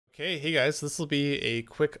Okay, hey guys, this will be a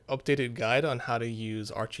quick updated guide on how to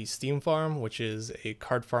use Archi Steam Farm, which is a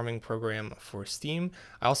card farming program for Steam.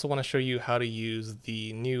 I also want to show you how to use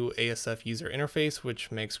the new ASF user interface,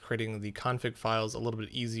 which makes creating the config files a little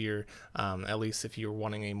bit easier, at least if you're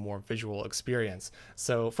wanting a more visual experience.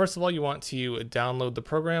 So first of all, you want to download the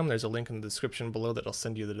program. There's a link in the description below that'll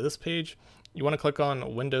send you to this page. You want to click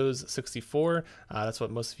on Windows 64, that's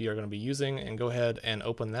what most of you are going to be using, and go ahead and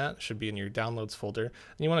open that. It should be in your downloads folder.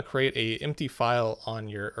 And you want to create a empty file on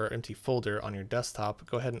your, or empty folder on your desktop.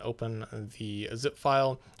 Go ahead and open the zip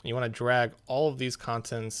file. You want to drag all of these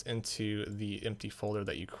contents into the empty folder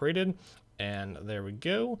that you created, and there we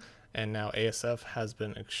go. And now ASF has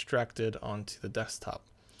been extracted onto the desktop.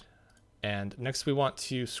 And next we want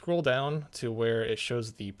to scroll down to where it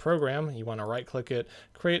shows the program. You want to right click it,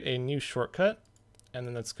 create a new shortcut, and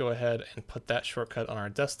then let's go ahead and put that shortcut on our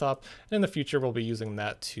desktop. And in the future, we'll be using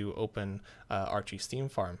that to open Archi Steam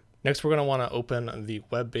Farm. Next, we're going to want to open the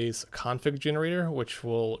web-based config generator, which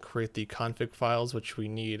will create the config files which we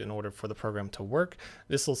need in order for the program to work.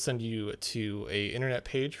 This will send you to an internet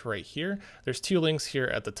page right here. There's two links here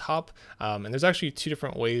at the top, and there's actually two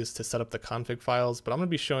different ways to set up the config files, but I'm going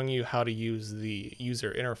to be showing you how to use the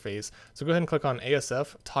user interface. So go ahead and click on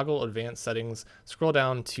ASF, toggle advanced settings, scroll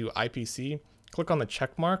down to IPC, click on the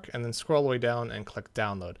check mark, and then scroll all the way down and click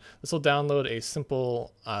download. This will download a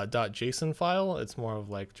simple .json file. It's more of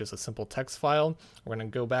like just a simple text file. We're going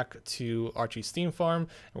to go back to Archi Steam Farm,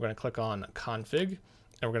 and we're going to click on config,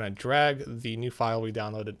 and we're going to drag the new file we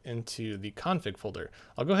downloaded into the config folder.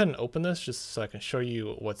 I'll go ahead and open this just so I can show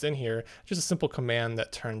you what's in here. Just a simple command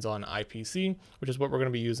that turns on IPC, which is what we're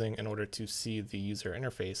going to be using in order to see the user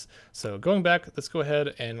interface. So going back, let's go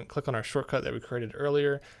ahead and click on our shortcut that we created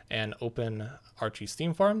earlier and open Archi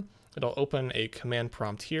Steam Farm. It'll open a command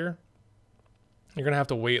prompt here. You're going to have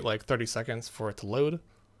to wait like 30 seconds for it to load.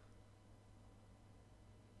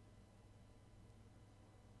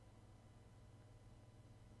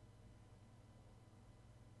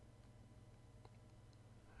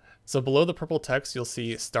 So below the purple text, you'll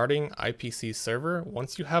see starting IPC server.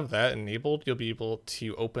 Once you have that enabled, you'll be able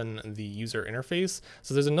to open the user interface.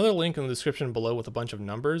 So there's another link in the description below with a bunch of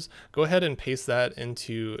numbers. Go ahead and paste that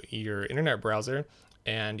into your internet browser,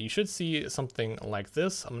 and you should see something like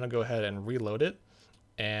this. I'm going to go ahead and reload it.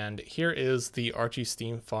 And here is the Archi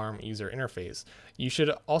Steam Farm user interface. You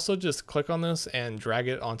should also just click on this and drag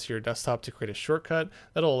it onto your desktop to create a shortcut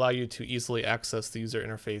that'll allow you to easily access the user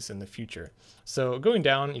interface in the future. So going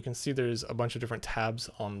down, you can see there's a bunch of different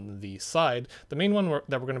tabs on the side. The main one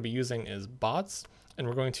that we're going to be using is bots, and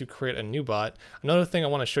we're going to create a new bot. Another thing I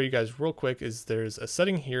want to show you guys real quick is there's a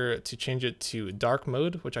setting here to change it to dark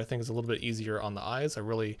mode, which I think is a little bit easier on the eyes. I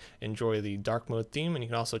really enjoy the dark mode theme, and you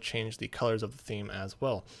can also change the colors of the theme as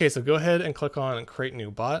well. Okay, so go ahead and click on create new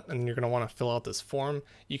bot, and you're going to want to fill out this form.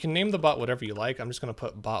 You can name the bot whatever you like. I'm just going to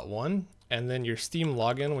put bot1, and then your Steam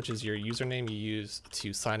login, which is your username you use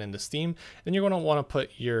to sign into Steam. Then you're going to want to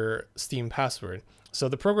put your Steam password. So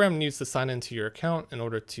the program needs to sign into your account in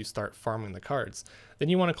order to start farming the cards. Then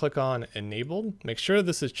you want to click on enabled. Make sure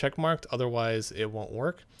this is checkmarked, otherwise it won't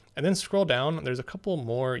work. And then scroll down. There's a couple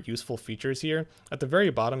more useful features here. At the very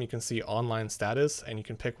bottom, you can see online status, and you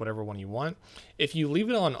can pick whatever one you want. If you leave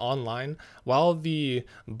it on online, while the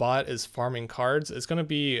bot is farming cards, it's going to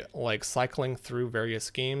be like cycling through various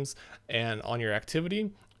games and on your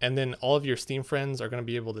activity. And then all of your Steam friends are going to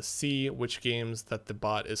be able to see which games that the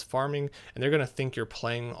bot is farming, and they're going to think you're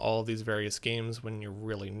playing all of these various games when you're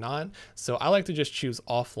really not. So I like to just choose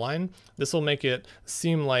offline. This will make it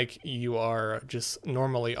seem like you are just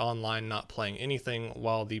normally online, not playing anything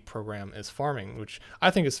while the program is farming, which I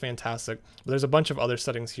think is fantastic. There's a bunch of other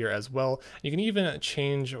settings here as well. You can even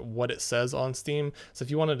change what it says on Steam. So if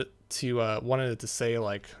you wanted it to say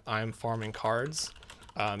like I'm farming cards,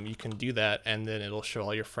 you can do that, and then it'll show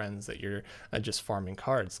all your friends that you're just farming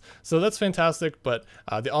cards. So that's fantastic, but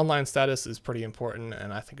the online status is pretty important,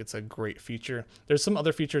 and I think it's a great feature. There's some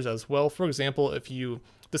other features as well. For example, if you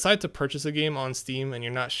decide to purchase a game on Steam and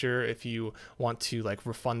you're not sure if you want to like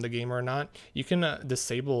refund the game or not, you can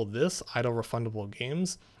disable this idle refundable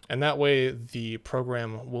games. And that way the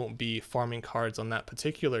program won't be farming cards on that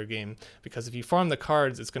particular game, because if you farm the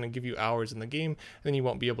cards, it's going to give you hours in the game, and then you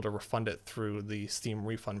won't be able to refund it through the Steam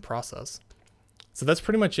refund process. So that's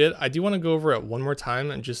pretty much it. I do want to go over it one more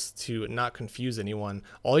time, and just to not confuse anyone,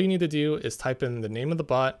 all you need to do is type in the name of the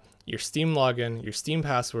bot, your Steam login, your Steam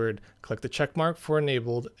password, click the check mark for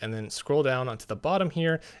enabled, and then scroll down onto the bottom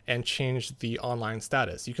here and change the online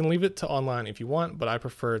status. You can leave it to online if you want, but I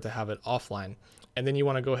prefer to have it offline. And then you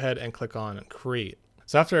want to go ahead and click on create.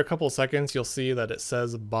 So after a couple of seconds, you'll see that it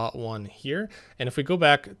says bot 1 here. And if we go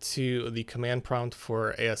back to the command prompt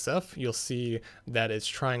for ASF, you'll see that it's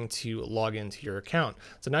trying to log into your account.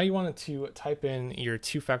 So now you want to type in your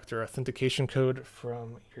two-factor authentication code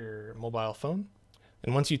from your mobile phone.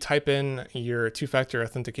 And once you type in your two-factor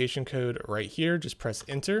authentication code right here, just press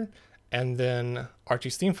enter, and then Archi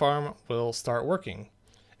Steam Farm will start working.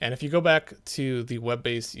 And if you go back to the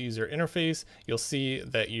web-based user interface, you'll see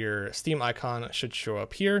that your Steam icon should show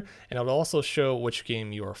up here, and it'll also show which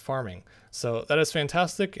game you are farming. So that is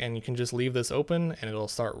fantastic, and you can just leave this open and it'll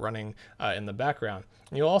start running in the background.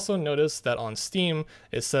 And you'll also notice that on Steam,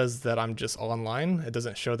 it says that I'm just online. It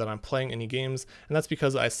doesn't show that I'm playing any games, and that's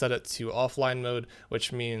because I set it to offline mode,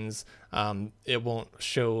 which means it won't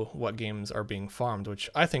show what games are being farmed, which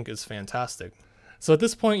I think is fantastic. So at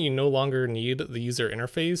this point, you no longer need the user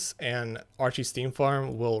interface, and Archi Steam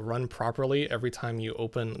Farm will run properly every time you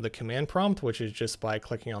open the command prompt, which is just by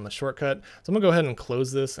clicking on the shortcut. So I'm gonna go ahead and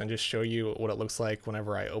close this and just show you what it looks like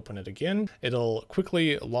whenever I open it again. It'll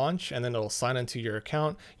quickly launch and then it'll sign into your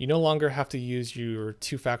account. You no longer have to use your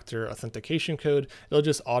two-factor authentication code. It'll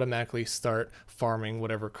just automatically start farming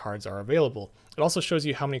whatever cards are available. It also shows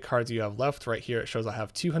you how many cards you have left. Right here it shows I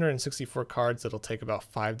have 264 cards that'll take about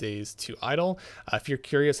 5 days to idle. If you're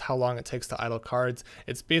curious how long it takes to idle cards,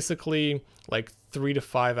 it's basically like 3 to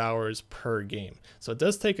 5 hours per game. So it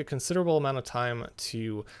does take a considerable amount of time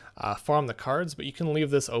to farm the cards, but you can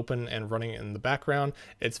leave this open and running in the background.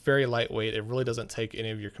 It's very lightweight. It really doesn't take any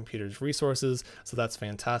of your computer's resources, so that's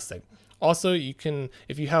fantastic. Also, you can,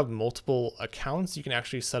 if you have multiple accounts, you can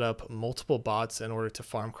actually set up multiple bots in order to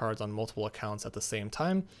farm cards on multiple accounts at the same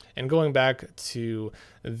time. And going back to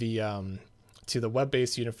the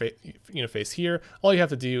web-based interface here, all you have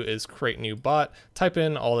to do is create new bot, type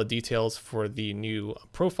in all the details for the new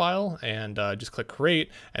profile, and just click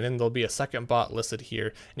create, and then there'll be a second bot listed here.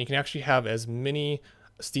 And you can actually have as many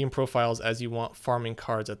Steam profiles as you want farming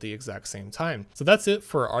cards at the exact same time. So that's it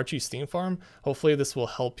for Archi Steam Farm. Hopefully this will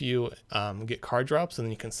help you get card drops, and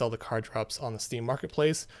then you can sell the card drops on the Steam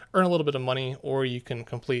marketplace, earn a little bit of money, or you can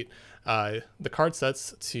complete the card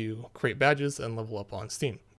sets to create badges and level up on Steam.